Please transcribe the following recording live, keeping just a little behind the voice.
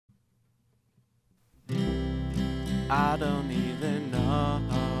I don't even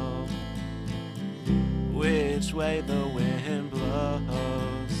know which way the wind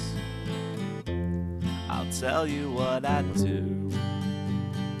blows. I'll tell you what I'd do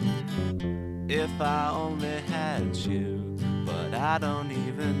if I only had you, but I don't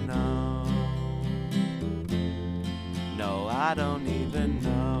even know. No, I don't even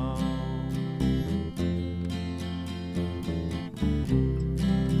know.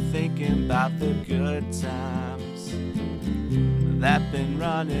 Thinking about the good times that been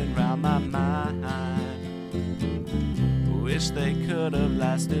running round my mind. Wish they could have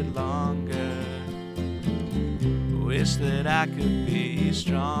lasted longer. Wish that I could be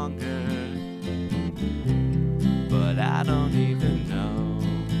stronger, but I don't even know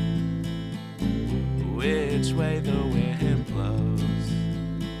which way the wind blows.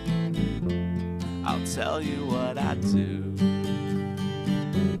 I'll tell you what I'd do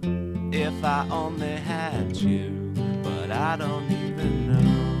if I only had you, but I don't even know.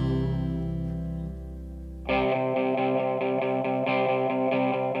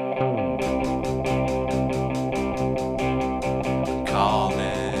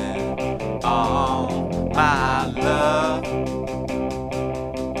 Calling on my love,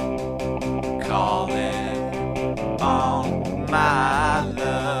 calling on my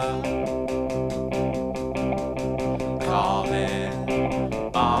love, calling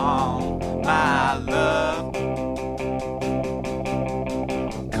on my love,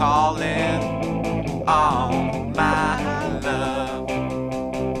 calling on my love.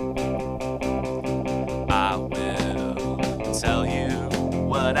 I will tell you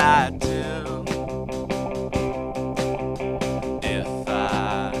what I do